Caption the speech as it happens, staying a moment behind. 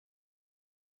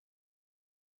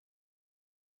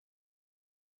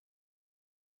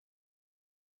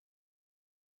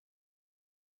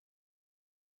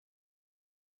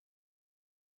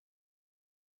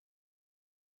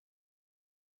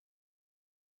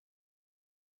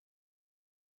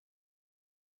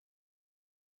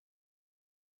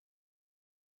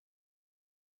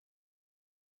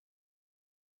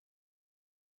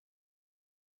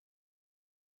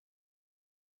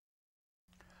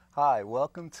Hi,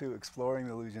 welcome to Exploring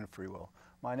the Illusion of Free Will.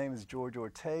 My name is George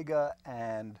Ortega,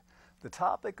 and the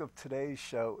topic of today's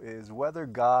show is whether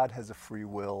God has a free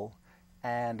will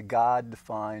and God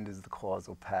defined as the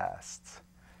causal past.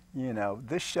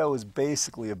 This show is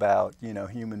basically about,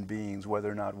 human beings, whether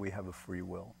or not we have a free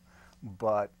will.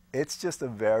 But it's just a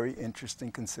very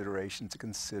interesting consideration to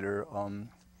consider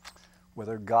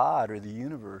whether God or the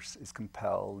universe is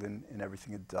compelled in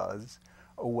everything it does,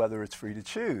 or whether it's free to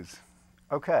choose.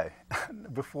 Okay,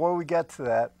 before we get to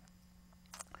that,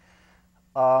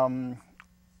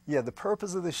 the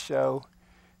purpose of this show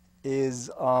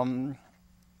is to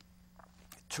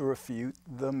refute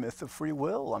the myth of free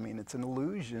will. I mean, it's an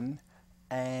illusion,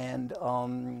 and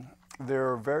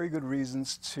there are very good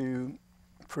reasons to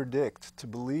predict, to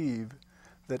believe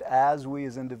that as we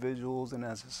as individuals and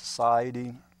as a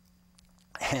society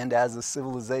and as a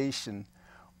civilization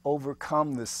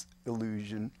overcome this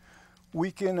illusion, we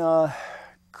can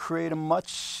create a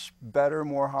much better,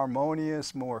 more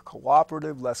harmonious, more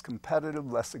cooperative, less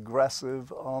competitive, less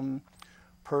aggressive,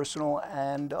 personal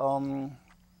and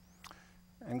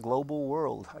global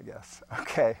world, I guess.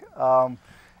 Okay,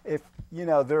 if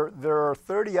there are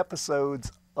 30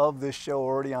 episodes of this show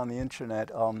already on the internet.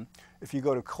 If you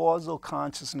go to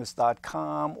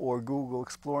causalconsciousness.com or Google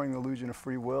Exploring the Illusion of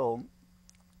Free Will,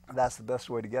 that's the best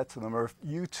way to get to them. Or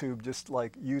YouTube, just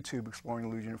like YouTube Exploring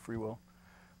the Illusion of Free Will.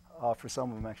 For some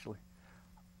of them, actually.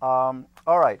 All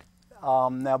right.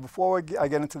 Now, before I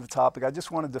get into the topic, I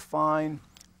just want to define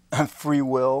free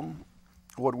will,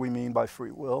 what we mean by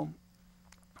free will.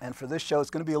 And for this show,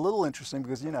 it's going to be a little interesting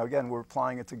because, again, we're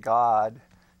applying it to God,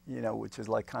 which is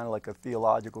kind of like a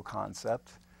theological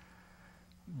concept.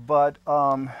 But,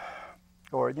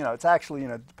 it's actually,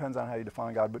 it depends on how you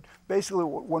define God. But basically,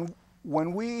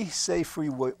 when we say free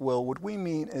will, what we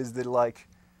mean is that,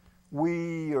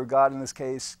 we, or God in this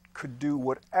case, could do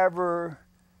whatever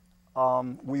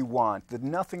we want, that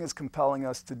nothing is compelling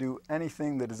us to do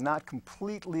anything that is not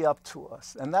completely up to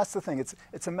us. And that's the thing,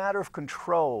 it's a matter of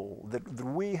control, that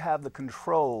we have the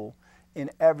control in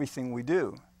everything we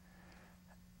do.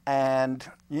 And,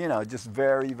 just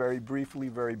very, very briefly,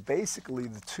 very basically,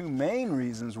 the two main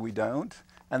reasons we don't,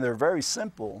 and they're very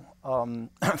simple.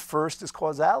 First is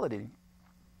causality.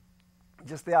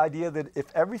 Just the idea that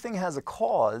if everything has a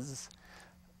cause,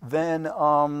 then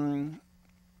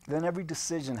every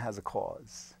decision has a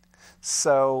cause.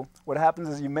 So what happens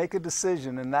is you make a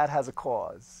decision and that has a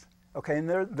cause. Okay, and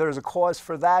there's a cause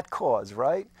for that cause,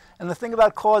 right? And the thing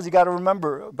about cause, you got to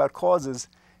remember about causes,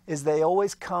 is they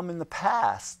always come in the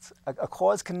past. A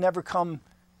cause can never come,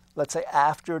 let's say,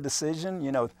 after a decision.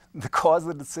 The cause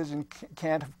of the decision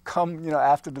can't come,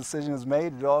 after the decision is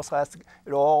made. It also has to,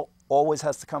 always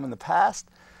has to come in the past.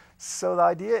 So the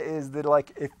idea is that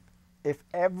if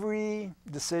every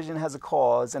decision has a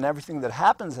cause and everything that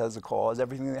happens has a cause,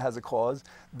 everything that has a cause,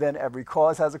 then every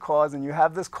cause has a cause, and you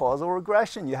have this causal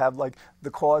regression. You have the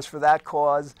cause for that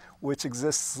cause, which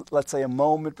exists, let's say, a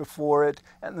moment before it,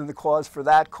 and then the cause for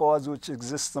that cause, which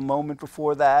exists a moment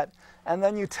before that. And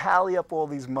then you tally up all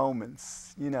these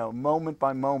moments, moment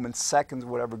by moment, seconds,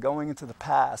 whatever, going into the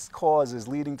past, causes,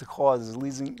 leading to causes,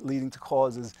 leading to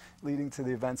causes, leading to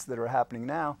the events that are happening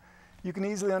now. You can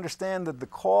easily understand that the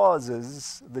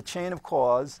causes, the chain of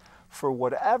cause for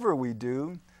whatever we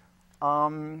do,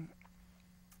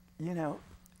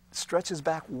 stretches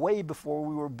back way before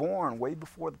we were born, way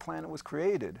before the planet was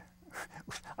created.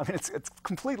 I mean, it's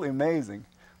completely amazing.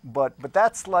 But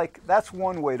that's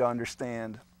one way to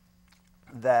understand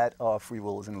that free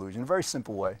will is an illusion, a very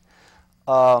simple way.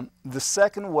 The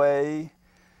second way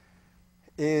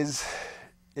is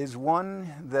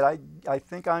one that I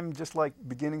think I'm just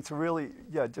beginning to really,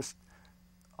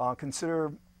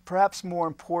 consider perhaps more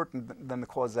important than the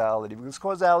causality, because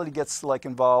causality gets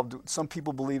involved. Some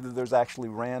people believe that there's actually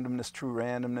randomness, true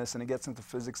randomness, and it gets into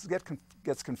physics. It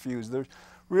gets confused. There's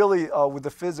really, with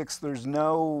the physics, there's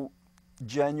no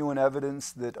genuine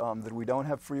evidence that we don't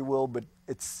have free will, but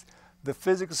the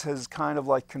physics has kind of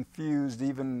confused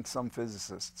even some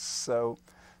physicists. So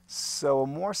a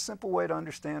more simple way to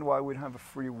understand why we don't have a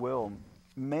free will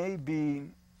may be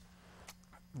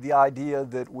the idea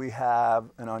that we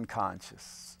have an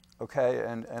unconscious. Okay,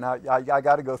 and I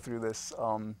got to go through this,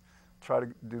 try to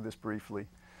do this briefly.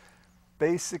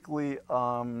 Basically,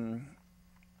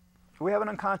 we have an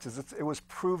unconscious. It was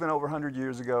proven over 100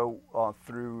 years ago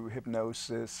through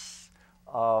hypnosis.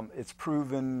 It's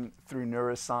proven through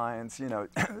neuroscience.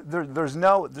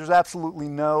 There's absolutely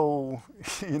no,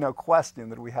 question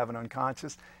that we have an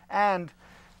unconscious. And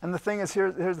the thing is,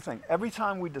 here's the thing. Every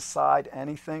time we decide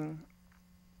anything,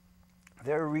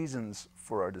 there are reasons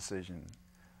for our decision.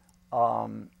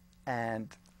 And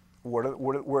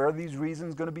where are these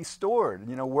reasons going to be stored?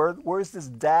 You know, where's this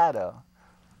data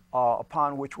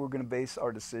upon which we're going to base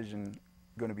our decision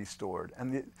going to be stored?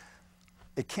 And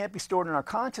it can't be stored in our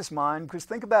conscious mind, because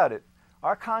think about it.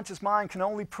 Our conscious mind can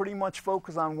only pretty much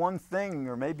focus on one thing,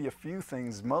 or maybe a few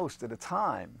things most at a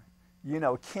time. You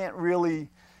know, it can't really,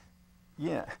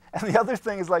 yeah. And the other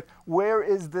thing is, like, where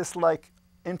is this, like,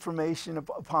 information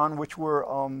upon which we're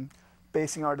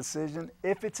basing our decision?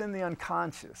 If it's in the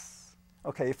unconscious,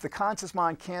 okay, if the conscious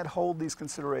mind can't hold these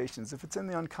considerations, if it's in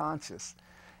the unconscious,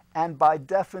 and by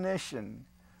definition,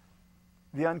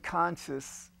 the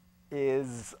unconscious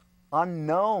is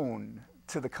unknown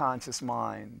to the conscious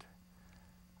mind,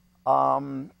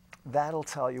 that'll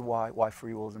tell you why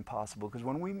free will is impossible. Because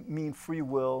when we mean free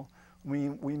will, we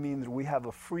mean that we have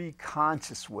a free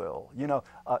conscious will. You know,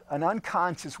 an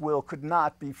unconscious will could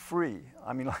not be free.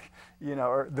 I mean, like, you know,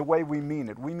 or the way we mean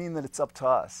it. We mean that it's up to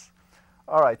us.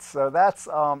 All right, so that's,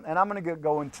 and I'm going to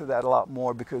go into that a lot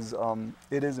more, because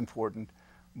it is important.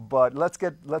 But let's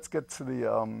get to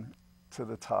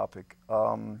the topic.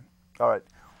 All right,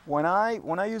 when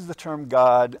I use the term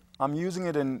God, I'm using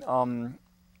it in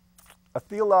a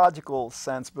theological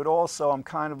sense, but also I'm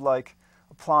kind of like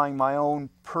applying my own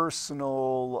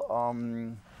personal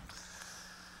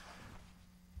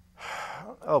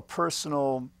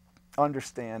personal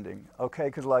understanding. Okay,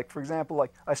 because, like, for example,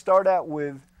 like, I start out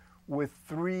with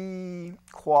three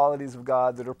qualities of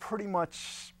God that are pretty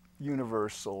much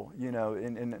universal, you know,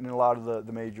 in a lot of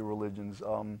the major religions.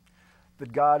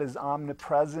 That God is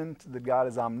omnipresent, that God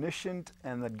is omniscient,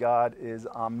 and that God is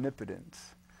omnipotent.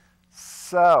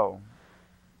 So,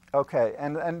 okay,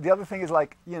 and the other thing is,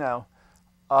 like, you know,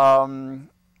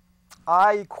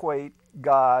 I equate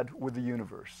God with the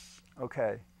universe,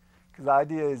 okay? Because the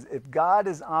idea is, if God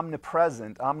is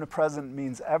omnipresent, omnipresent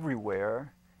means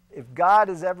everywhere. If God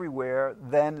is everywhere,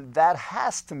 then that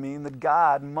has to mean that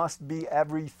God must be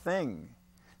everything.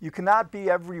 You cannot be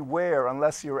everywhere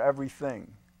unless you're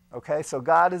everything, okay? So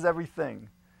God is everything.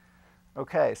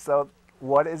 Okay, so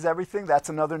what is everything? That's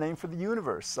another name for the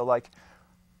universe. So, like,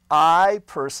 I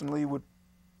personally would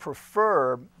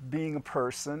prefer being a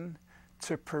person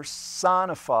to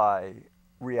personify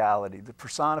reality, to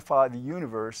personify the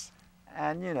universe,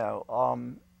 and, you know,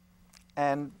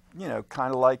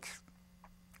 kind of like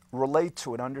relate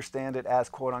to it, understand it as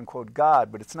quote unquote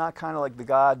God. But it's not kind of like the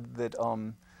God that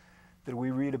that we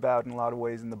read about in a lot of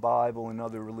ways in the Bible and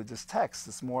other religious texts.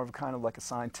 It's more of kind of like a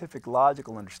scientific,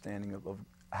 logical understanding of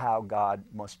how God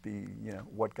must be, you know,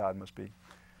 what God must be.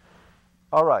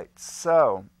 All right,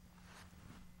 so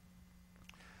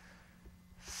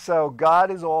God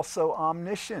is also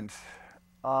omniscient,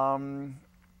 and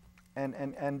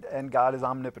God is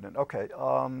omnipotent. Okay,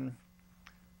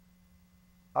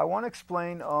 I want to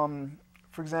explain,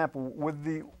 for example,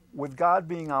 with God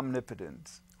being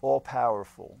omnipotent,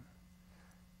 all-powerful.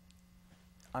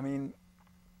 I mean,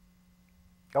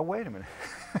 oh, wait a minute.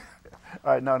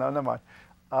 All right, no, never mind.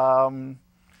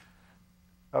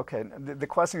 Okay, the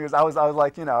question is, I was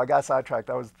like, you know, I got sidetracked.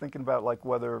 I was thinking about, like,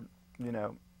 whether, you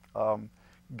know,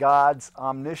 God's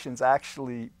omniscience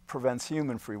actually prevents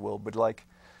human free will, but, like,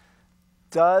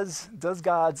 does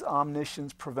God's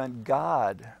omniscience prevent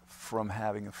God from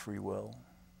having a free will?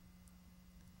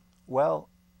 Well,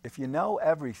 if you know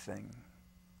everything,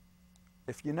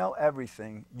 you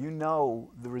know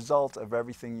the result of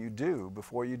everything you do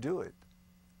before you do it.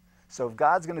 So if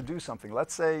God's going to do something,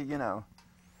 let's say, you know,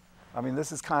 I mean,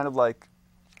 this is kind of like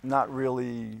not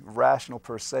really rational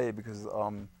per se, because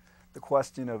the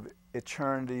question of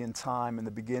eternity and time and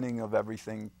the beginning of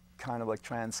everything kind of like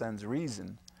transcends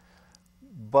reason.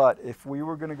 But if we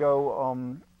were going to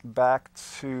go back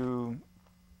to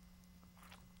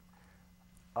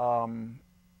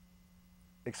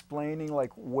explaining,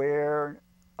 like, where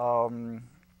all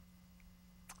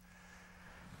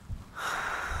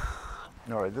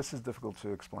right, this is difficult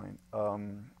to explain.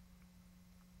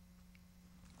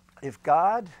 If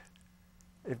God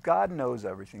knows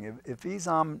everything, if he's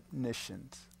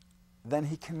omniscient, then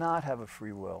he cannot have a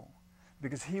free will,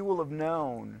 because he will have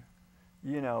known,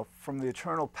 you know, from the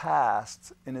eternal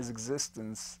past in his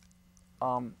existence,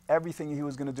 everything he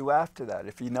was going to do after that.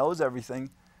 If he knows everything,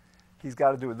 he's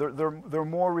got to do it. There are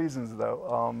more reasons,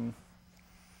 though.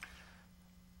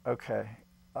 Okay.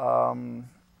 A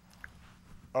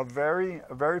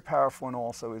very powerful one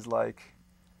also is, like,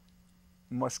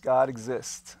 must God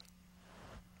exist?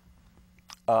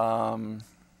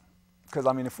 Because,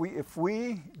 I mean, if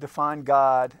we define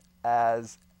God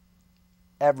as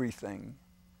everything,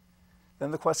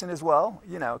 then the question is, well,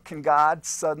 you know, can God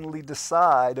suddenly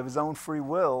decide of his own free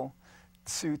will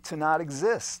to not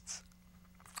exist?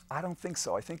 I don't think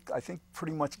so. I think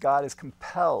pretty much God is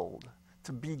compelled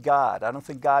to be God. I don't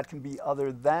think God can be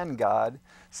other than God.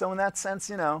 So in that sense,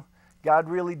 you know, God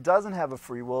really doesn't have a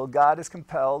free will. God is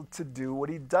compelled to do what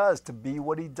he does, to be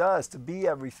what he does, to be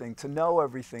everything, to know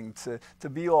everything, to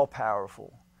be all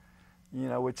powerful. You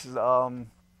know, which is,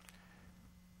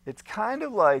 it's kind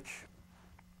of like,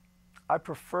 I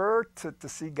prefer to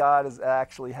see God as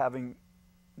actually having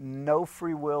no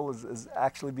free will, as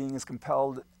actually being as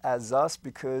compelled as us,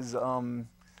 because, well,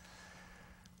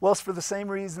 it's for the same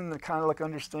reason that kind of like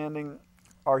understanding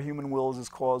our human wills as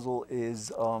causal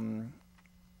is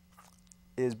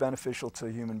beneficial to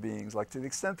human beings. Like, to the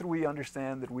extent that we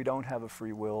understand that we don't have a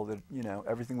free will, that, you know,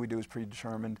 everything we do is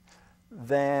predetermined,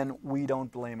 then we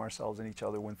don't blame ourselves and each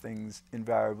other when things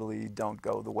invariably don't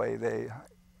go the way they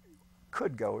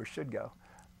could go or should go.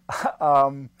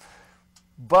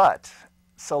 But,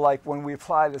 so like when we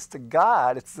apply this to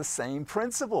God, it's the same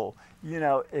principle. You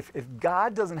know, if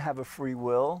God doesn't have a free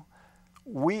will,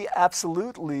 we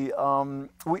absolutely,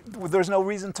 there's no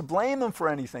reason to blame him for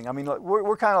anything. I mean, like,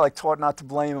 we're kind of like taught not to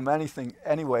blame him anything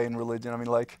anyway in religion. I mean,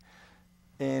 like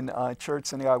in church,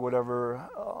 synagogue, whatever,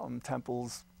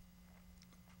 temples,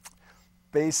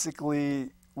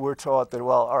 basically we're taught that,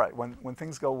 well, all right, when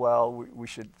things go well, we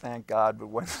should thank God, but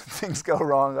when things go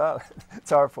wrong, oh,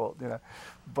 it's our fault, you know.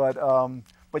 But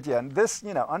yeah, this,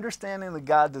 you know, understanding that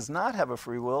God does not have a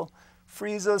free will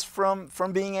frees us from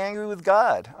being angry with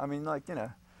God. I mean, like, you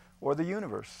know, or the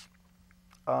universe.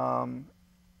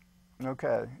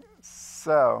 Okay,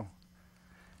 so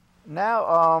now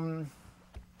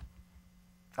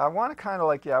I want to kind of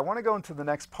like, I want to go into the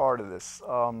next part of this,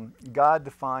 God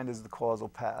defined as the causal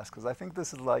past, because I think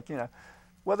this is like, you know,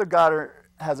 whether God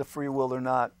has a free will or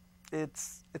not,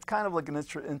 it's kind of like an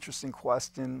interesting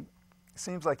question. It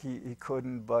seems like he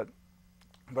couldn't, but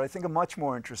I think a much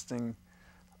more interesting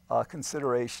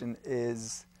consideration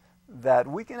is that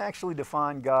we can actually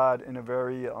define God in a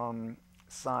very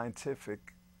scientific,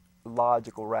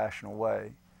 logical, rational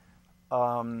way.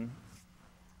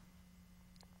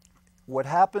 What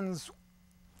happens,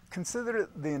 consider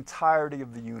the entirety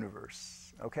of the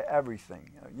universe, okay,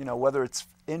 everything, you know, whether it's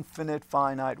infinite,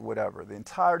 finite, whatever, the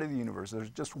entirety of the universe,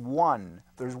 there's one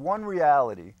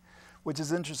reality, which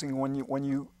is interesting. When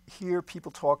you hear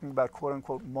people talking about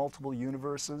quote-unquote multiple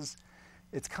universes,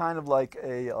 it's kind of like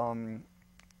a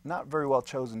not very well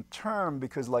chosen term,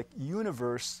 because like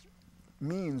universe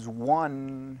means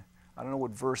one. I don't know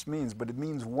what verse means, but it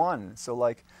means one. So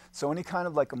like, so any kind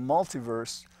of like a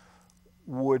multiverse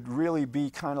would really be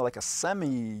kind of like a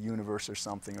semi-universe or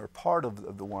something, or part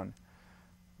of the one.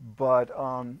 But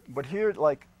here,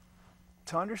 like,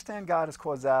 to understand God as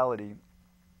causality,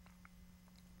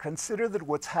 consider that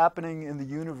what's happening in the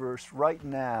universe right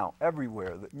now,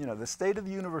 everywhere, you know, the state of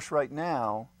the universe right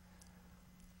now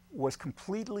was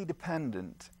completely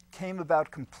dependent, came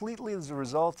about completely as a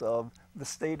result of the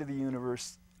state of the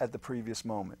universe at the previous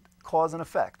moment. Cause and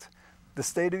effect. The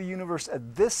state of the universe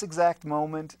at this exact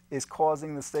moment is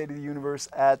causing the state of the universe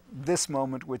at this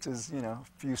moment, which is, you know, a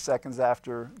few seconds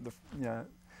after the, you know.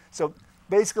 So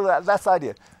basically that's the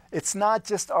idea. It's not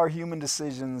just our human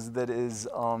decisions that is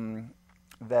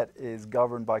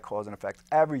governed by cause and effect.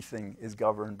 Everything is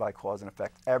governed by cause and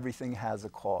effect. Everything has a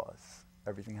cause.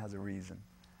 Everything has a reason.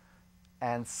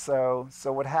 And so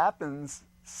what happens,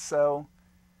 so,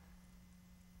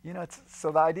 you know,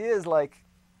 so the idea is like,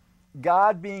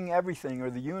 God being everything, or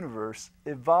the universe,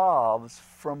 evolves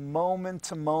from moment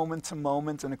to moment to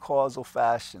moment in a causal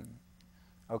fashion.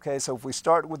 Okay, so if we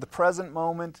start with the present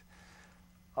moment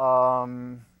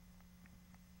of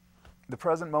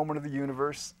the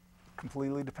universe,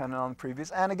 completely dependent on the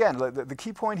previous. And again, the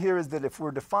key point here is that if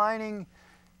we're defining,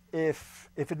 if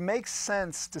it makes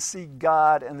sense to see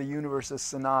God and the universe as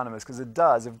synonymous, because it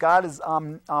does. If God is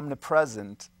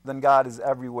omnipresent, then God is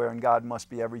everywhere and God must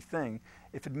be everything.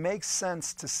 If it makes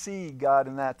sense to see God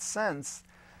in that sense,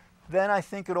 then I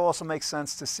think it also makes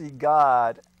sense to see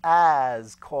God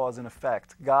as cause and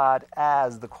effect, God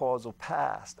as the causal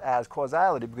past, as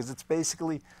causality, because it's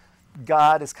basically,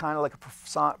 God is kind of like a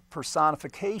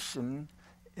personification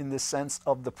in the sense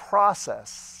of the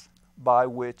process by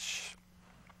which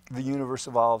the universe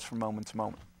evolves from moment to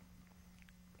moment.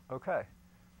 Okay.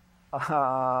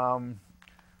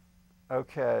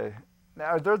 Okay.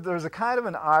 Now, there's a kind of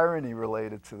an irony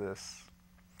related to this.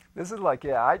 This is like,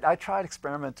 yeah, I tried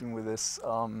experimenting with this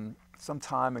some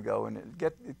time ago, and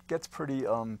it gets pretty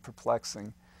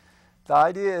perplexing. The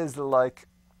idea is that, like,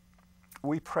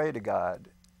 we pray to God,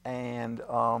 and,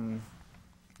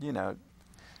 you know,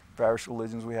 various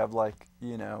religions, we have, like,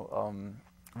 you know,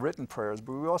 written prayers,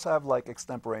 but we also have, like,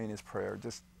 extemporaneous prayer,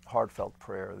 just heartfelt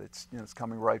prayer that's, it's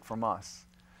coming right from us.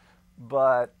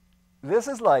 But this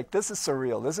is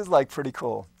surreal. This is like pretty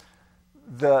cool.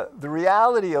 The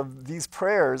reality of these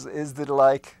prayers is that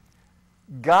like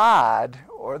God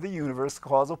or the universe,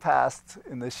 causal past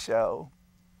in this show,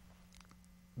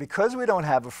 because we don't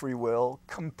have a free will,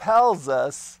 compels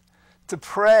us to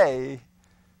pray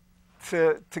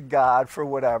to God for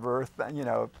whatever,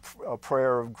 a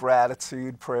prayer of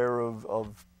gratitude, prayer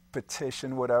of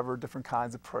petition, whatever, different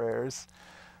kinds of prayers.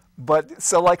 But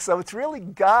so it's really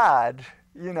God,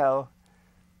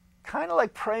 kind of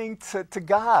like praying to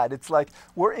God. It's like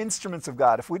we're instruments of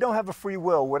God. If we don't have a free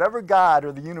will, whatever God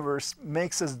or the universe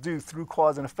makes us do through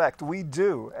cause and effect, we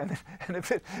do. And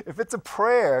if it's a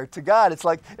prayer to God, it's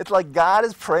like God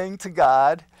is praying to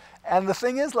God. And the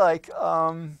thing is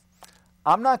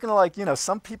I'm not going to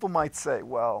some people might say,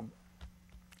 well,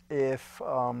 if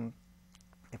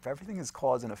everything is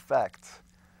cause and effect,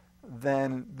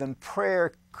 then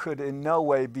prayer could in no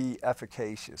way be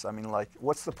efficacious. I mean,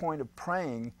 what's the point of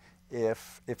praying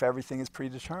if everything is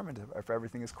predetermined, if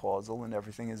everything is causal and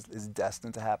everything is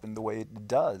destined to happen the way it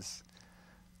does?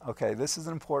 Okay, this is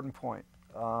an important point.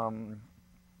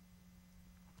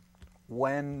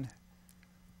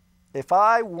 If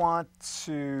I want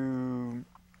to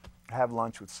have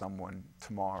lunch with someone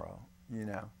tomorrow,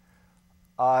 the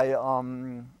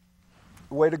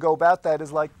way to go about that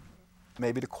is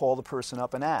maybe to call the person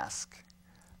up and ask.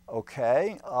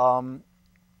 Okay,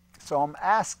 so I'm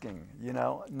asking,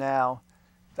 Now,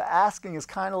 the asking is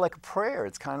kind of like a prayer.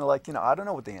 It's kind of like, I don't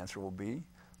know what the answer will be,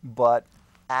 but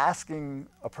asking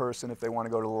a person if they want to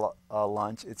go to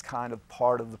lunch, it's kind of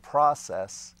part of the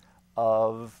process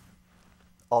of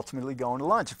ultimately going to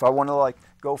lunch. If I want to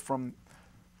go from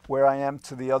where I am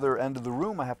to the other end of the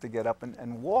room, I have to get up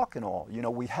and walk and all.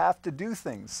 We have to do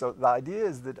things. So the idea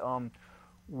is that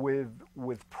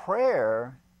with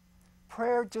prayer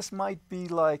just might be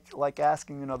like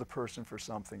asking another person for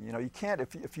something. You can't,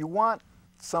 if you want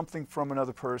something from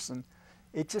another person,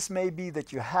 it just may be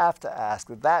that you have to ask.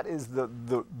 That is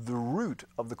the root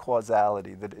of the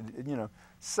causality.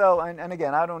 So, and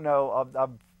again, I don't know.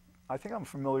 I think I'm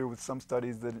familiar with some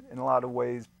studies that in a lot of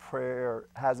ways prayer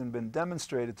hasn't been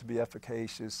demonstrated to be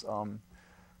efficacious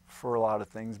for a lot of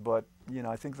things, but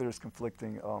I think there's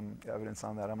conflicting evidence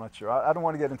on that. I'm not sure. I don't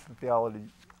want to get into the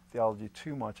theology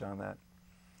too much on that.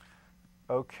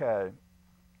 Okay,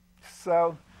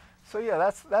 so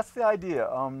yeah, that's the idea.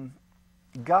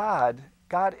 God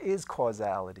is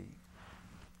causality.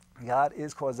 God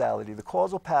is causality. The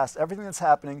causal past, everything that's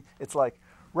happening, it's like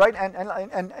right,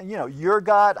 and you're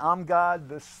God, I'm God.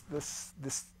 This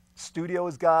studio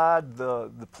is God.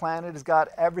 The planet is God.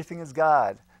 Everything is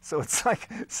God. So it's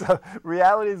so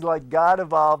reality is like God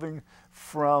evolving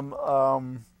from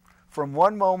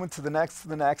one moment to the next,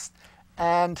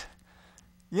 and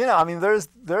I mean there's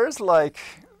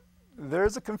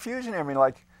a confusion here. I mean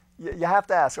you have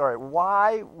to ask, all right,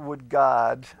 why would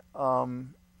God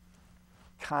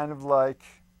kind of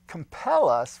compel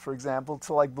us, for example,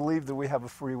 to believe that we have a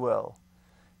free will?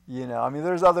 I mean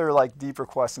there's other deeper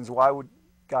questions. Why would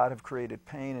God have created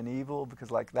pain and evil? Because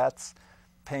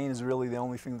pain is really the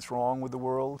only thing that's wrong with the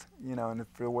world, and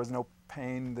if there was no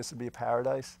pain, this would be a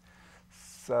paradise.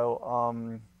 So,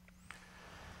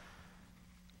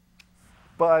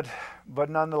 but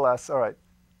nonetheless, all right,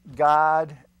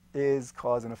 God is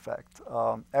cause and effect.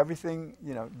 Everything,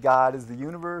 God is the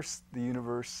universe. The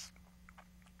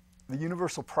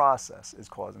universal process is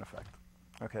cause and effect.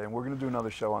 Okay, and we're going to do another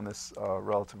show on this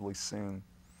relatively soon.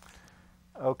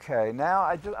 Okay, now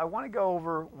I want to go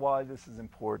over why this is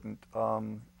important.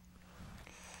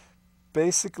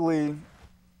 Basically,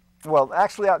 well,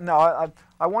 actually, I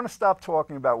want to stop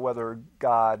talking about whether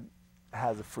God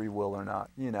has a free will or not.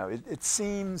 It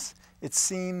seems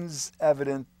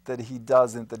evident that he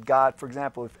doesn't. That God, for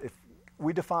example, if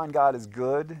we define God as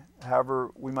good, however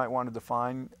we might want to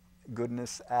define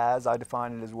goodness as, I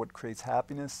define it as what creates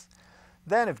happiness.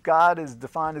 Then if God is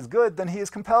defined as good, then he is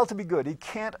compelled to be good. He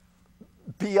can't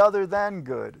be other than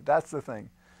good. That's the thing.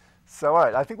 So, all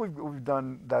right, I think we've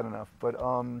done that enough. But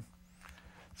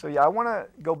so yeah, I want to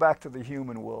go back to the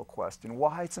human will question.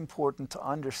 Why it's important to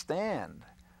understand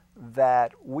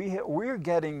that we're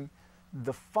getting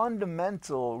the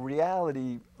fundamental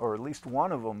reality, or at least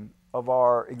one of them, of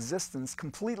our existence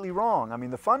completely wrong. I mean,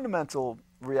 the fundamental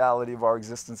reality of our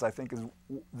existence, I think, is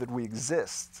that we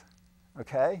exist.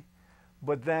 Okay.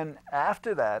 But then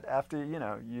after that, after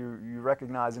you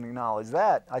recognize and acknowledge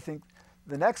that, I think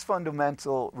the next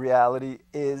fundamental reality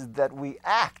is that we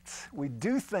act, we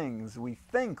do things, we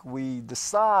think, we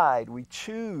decide, we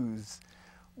choose,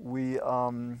 we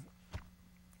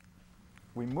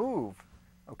move.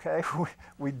 Okay,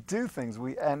 we do things.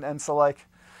 And so like,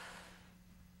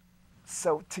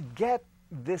 so to get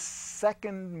this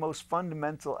second most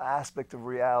fundamental aspect of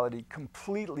reality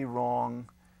completely wrong,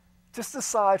 just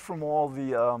aside from all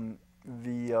the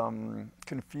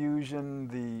confusion,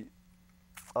 the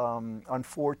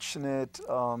unfortunate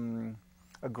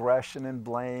aggression and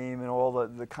blame, and all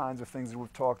the kinds of things that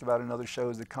we've talked about in other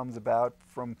shows that comes about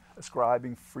from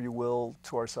ascribing free will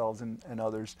to ourselves and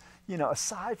others. You know,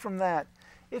 aside from that,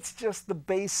 it's just the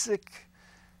basic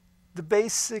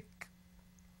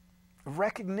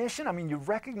recognition. I mean, you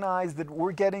recognize that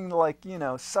we're getting, like, you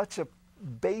know, such a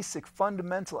basic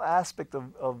fundamental aspect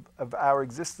of our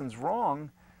existence wrong.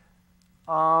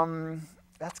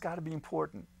 That's got to be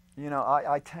important. You know,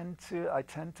 I tend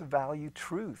to value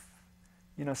truth.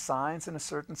 You know, science in a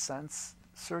certain sense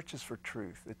searches for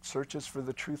truth. It searches for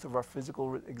the truth of our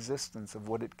physical existence, of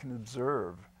what it can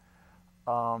observe.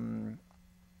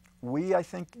 I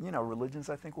think, you know, religions,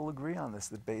 I think, will agree on this,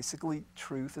 that basically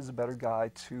truth is a better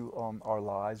guide to our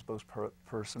lives, both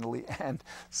personally and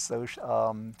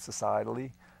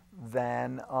societally,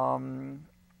 than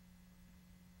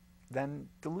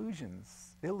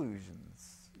delusions,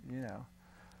 illusions, you know.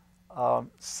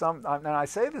 And I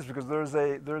say this because there's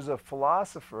a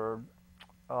philosopher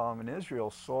in Israel,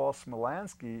 Saul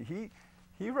Smolanski.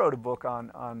 He wrote a book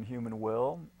on human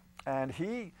will, and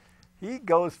he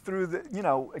goes through the, you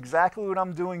know, exactly what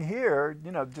I'm doing here,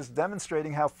 you know, just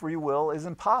demonstrating how free will is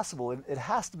impossible. It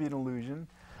has to be an illusion.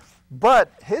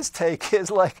 But his take is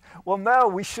like, well, no,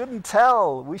 we shouldn't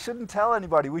tell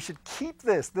anybody. We should keep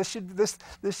this. This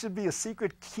should be a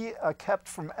secret kept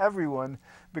from everyone,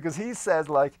 because he says,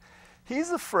 like,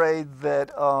 he's afraid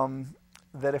that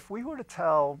that if we were to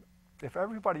tell, if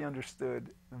everybody understood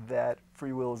that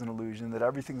free will is an illusion, that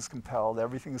everything's compelled,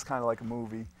 everything's kind of like a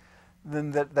movie,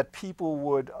 then that people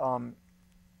would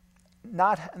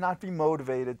not be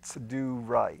motivated to do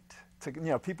right. You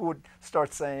know, people would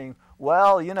start saying,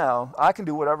 well, you know, I can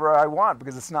do whatever I want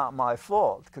because it's not my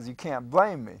fault, because you can't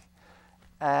blame me.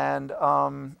 And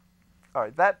all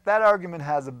right, that argument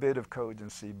has a bit of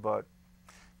cogency, but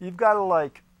you've got to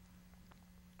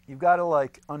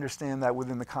understand that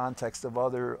within the context of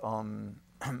other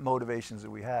motivations that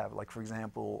we have. Like, for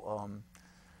example,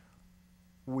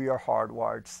 we are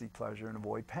hardwired to seek pleasure and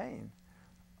avoid pain.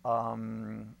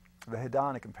 The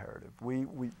hedonic imperative.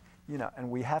 You know, and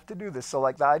we have to do this. So,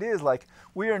 like, the idea is, like,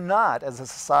 we are not, as a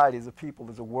society, as a people,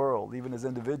 as a world, even as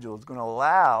individuals, going to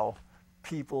allow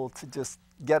people to just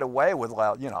get away with,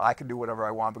 well, you know, I can do whatever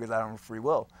I want because I don't have free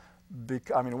will.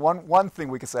 I mean, one thing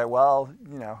we could say, well,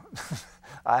 you know,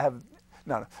 I have,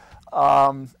 no.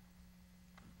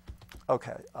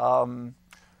 Okay.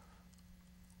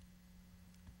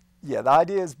 Yeah, the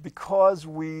idea is, because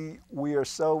we are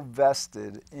so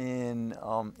vested in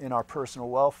our personal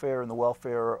welfare and the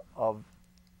welfare of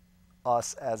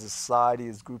us as a society,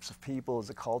 as groups of people, as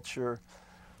a culture,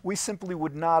 we simply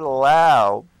would not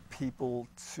allow people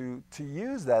to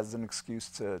use that as an excuse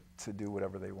to do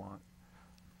whatever they want.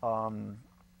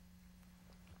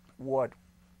 What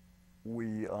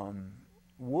we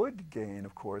would gain,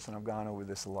 of course, and I've gone over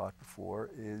this a lot before,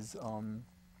 is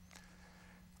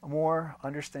a more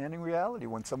understanding reality.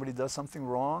 When somebody does something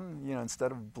wrong, you know,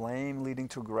 instead of blame leading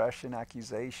to aggression,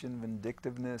 accusation,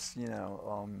 vindictiveness, you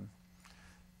know,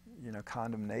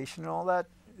 condemnation and all that,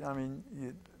 I mean,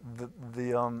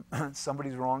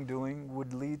 somebody's wrongdoing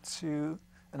would lead to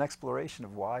an exploration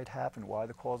of why it happened, why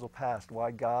the causal past,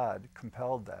 why God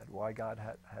compelled that, why God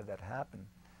had that happen.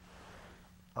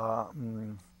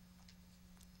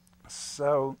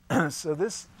 So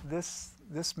this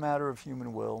matter of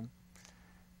human will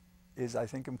is, I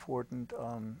think, important.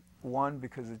 One,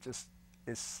 because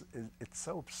it's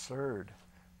so absurd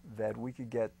that we could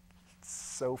get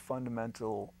so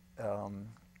fundamental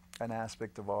an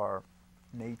aspect of our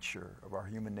nature, of our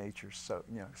human nature, so,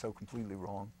 you know, so completely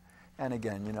wrong. And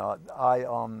again, you know,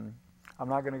 I'm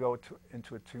not going to go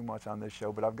into it too much on this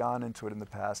show, but I've gone into it in the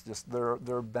past. Just there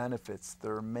are benefits,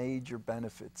 there are major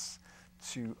benefits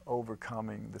to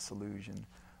overcoming this illusion.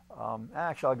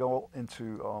 Actually, I'll go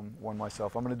into one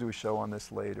myself. I'm going to do a show on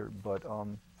this later, but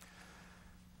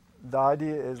the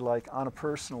idea is, like, on a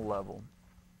personal level,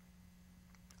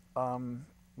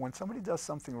 when somebody does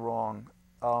something wrong,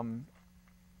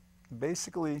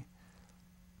 basically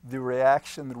the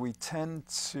reaction that we tend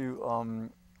to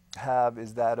have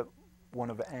is that of one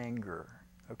of anger.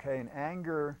 Okay, and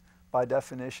anger, by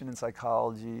definition in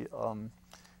psychology,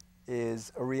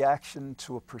 is a reaction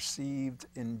to a perceived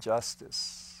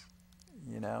injustice.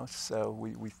 You know, so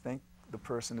we think the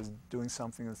person is doing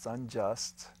something that's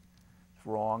unjust,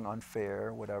 wrong,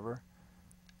 unfair, whatever,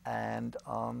 and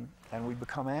we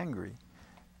become angry.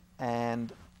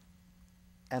 And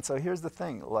so here's the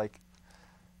thing, like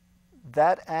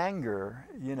that anger,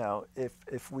 you know,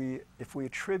 if we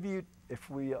attribute, if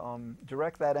we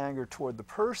direct that anger toward the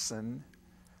person,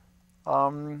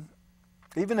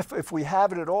 even if we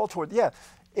have it at all toward, yeah,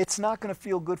 it's not going to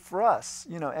feel good for us.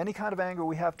 You know, any kind of anger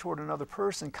we have toward another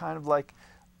person kind of like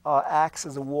acts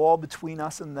as a wall between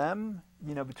us and them,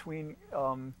 you know, between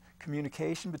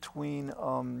communication, between,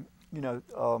 you know,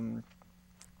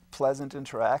 pleasant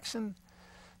interaction.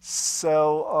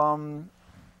 So,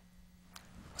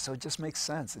 so it just makes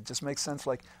sense. It just makes sense,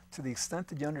 like, to the extent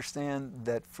that you understand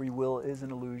that free will is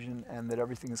an illusion and that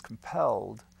everything is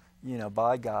compelled, you know,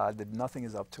 by God, that nothing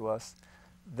is up to us,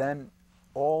 then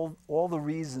all the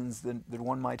reasons that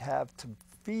one might have to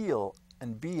feel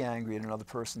and be angry at another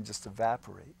person just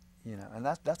evaporate, you know, and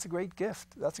that's a great gift.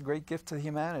 That's a great gift to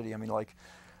humanity. I mean, like,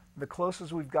 the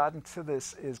closest we've gotten to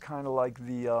this is kind of like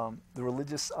the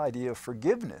religious idea of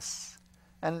forgiveness.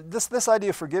 And this idea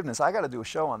of forgiveness, I got to do a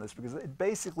show on this because it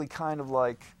basically kind of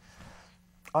like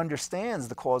understands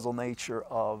the causal nature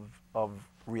of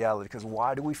reality. Because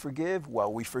why do we forgive?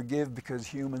 Well, we forgive because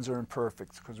humans are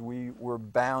imperfect, because we're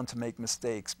bound to make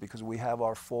mistakes, because we have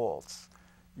our faults.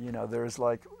 You know, there's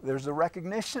a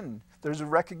recognition. There's a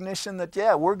recognition that,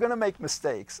 yeah, we're going to make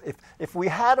mistakes. If we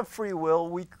had a free will,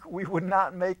 we would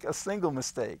not make a single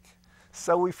mistake.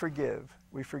 So we forgive.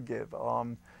 We forgive.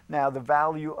 Now, the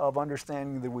value of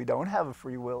understanding that we don't have a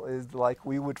free will is like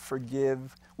we would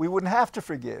forgive. We wouldn't have to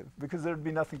forgive because there would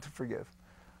be nothing to forgive.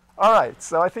 All right,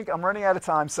 so I think I'm running out of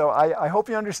time. So I hope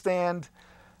you understand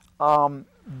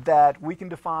that we can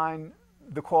define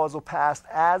the causal past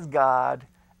as God,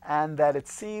 and that it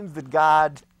seems that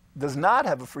God does not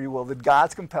have a free will, that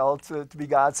God's compelled to be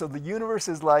God. So the universe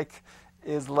is like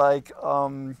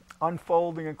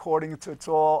unfolding according to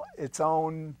its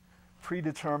own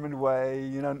predetermined way.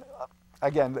 You know,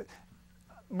 again,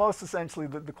 most essentially,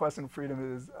 the question of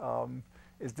freedom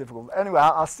is difficult. Anyway,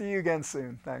 I'll see you again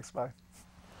soon. Thanks. Bye.